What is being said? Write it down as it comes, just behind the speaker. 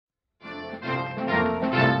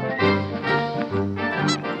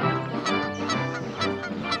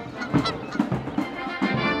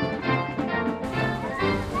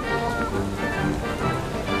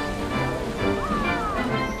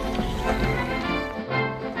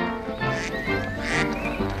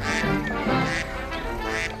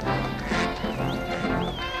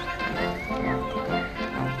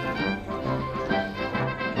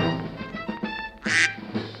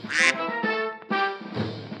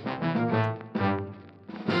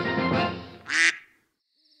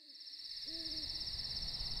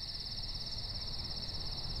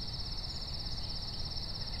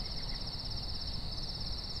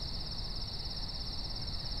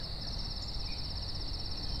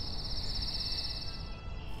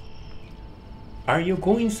Are you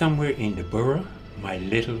going somewhere in the borough, my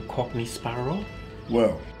little cockney sparrow?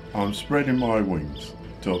 Well, I'm spreading my wings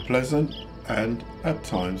to a pleasant and, at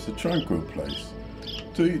times, a tranquil place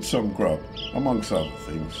to eat some grub, amongst other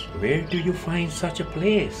things. Where do you find such a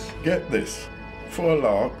place? Get this, for a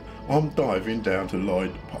lark, I'm diving down to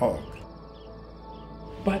Lloyd Park.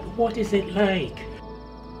 But what is it like?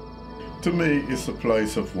 To me, it's a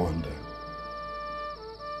place of wonder.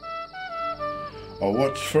 I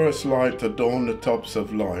watch first light adorn the tops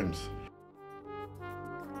of limes.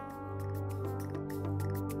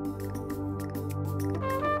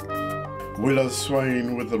 Willows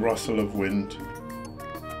swaying with the rustle of wind.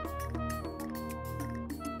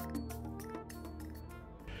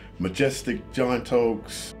 Majestic giant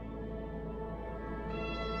oaks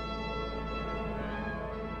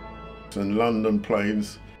and London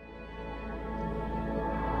plains.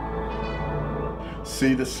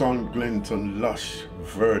 See the sun glint on lush,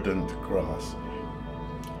 verdant grass.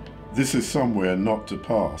 This is somewhere not to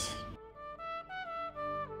pass.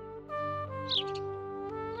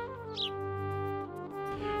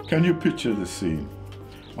 Can you picture the scene?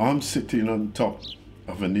 I'm sitting on top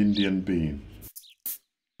of an Indian bean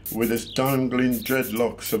with its dangling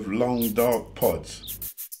dreadlocks of long dark pods.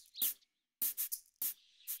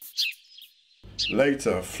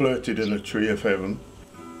 Later, I flirted in a tree of heaven.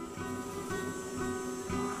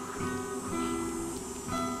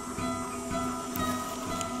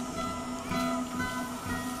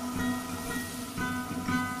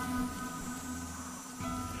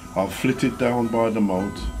 I've flitted down by the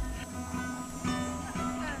moat,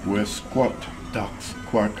 where squat ducks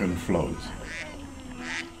quack and float.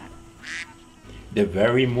 The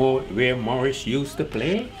very moat where Morris used to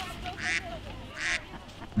play?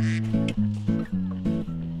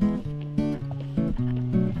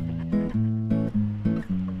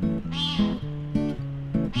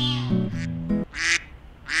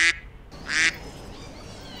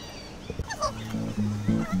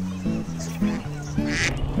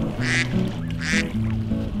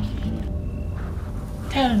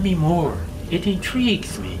 Tell me more. It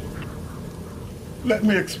intrigues me. Let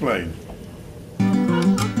me explain.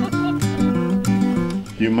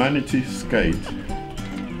 Humanity skate,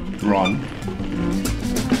 run,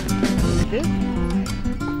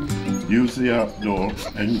 use the outdoor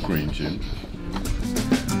and green gym,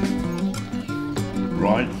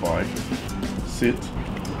 ride bike, sit,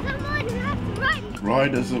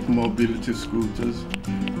 riders of mobility scooters,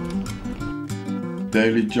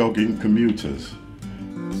 daily jogging commuters,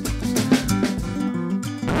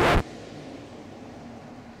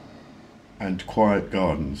 and quiet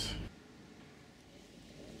gardens.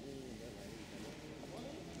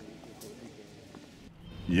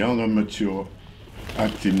 Young and mature,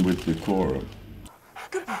 acting with decorum.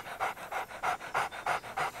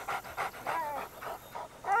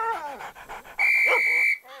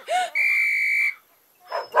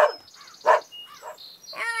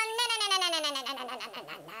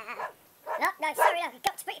 No, sorry, no, you've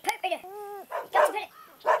got to put your poop in it. You've got to put it.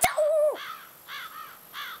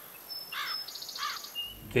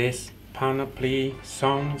 This panoply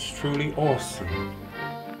sounds truly awesome.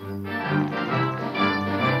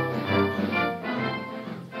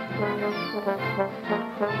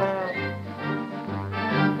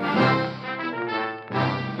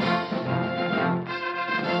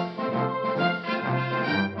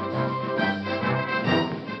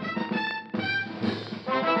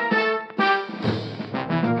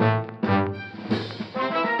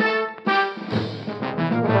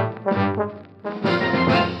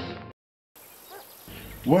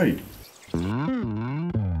 Wait,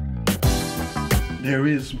 there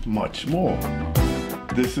is much more.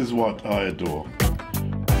 This is what I adore.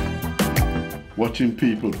 Watching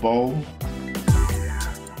people bowl,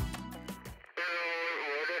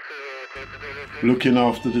 looking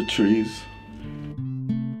after the trees,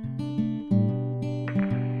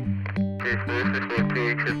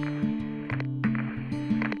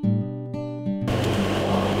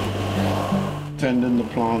 tending the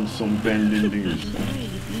plants on bending knees.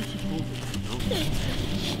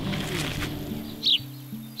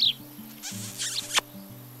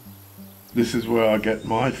 This is where I get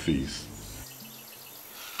my feast.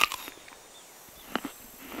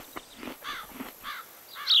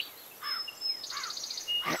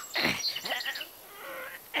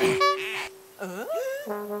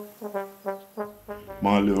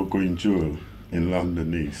 My little green jewel in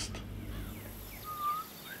London East.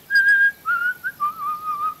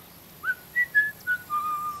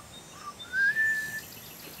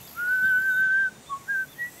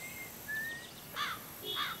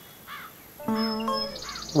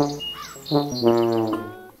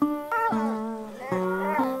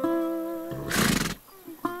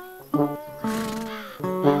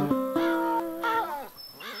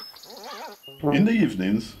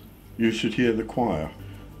 you should hear the choir,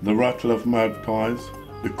 the rattle of magpies,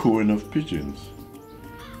 the cooing of pigeons,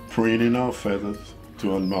 preening our feathers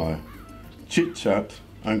to admire, chit-chat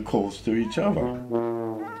and calls to each other.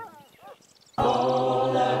 All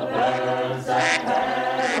the birds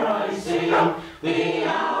that ever I see, the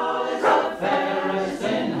owl is the fairest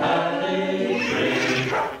in her tree.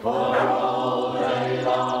 For all day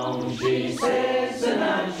long she sits in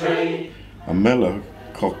a tree. A mellow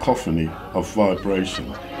cacophony of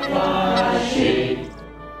vibration. Was she?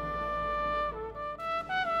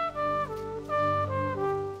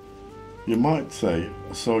 You might say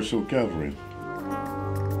a social gathering.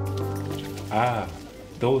 Ah,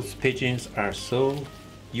 those pigeons are so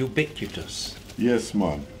ubiquitous. Yes,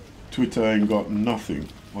 man, Twitter ain't got nothing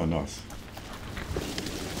on us.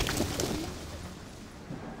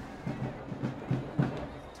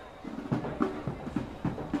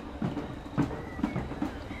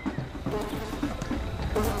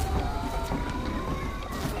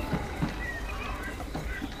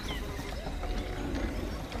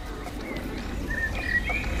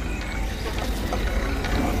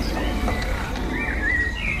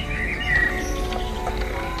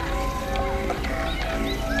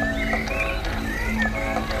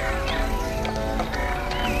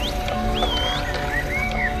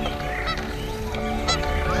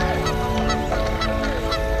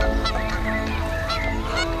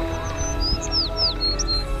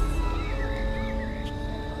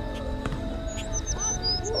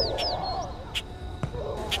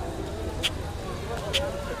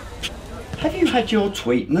 Have you had your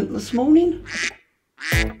treatment this morning?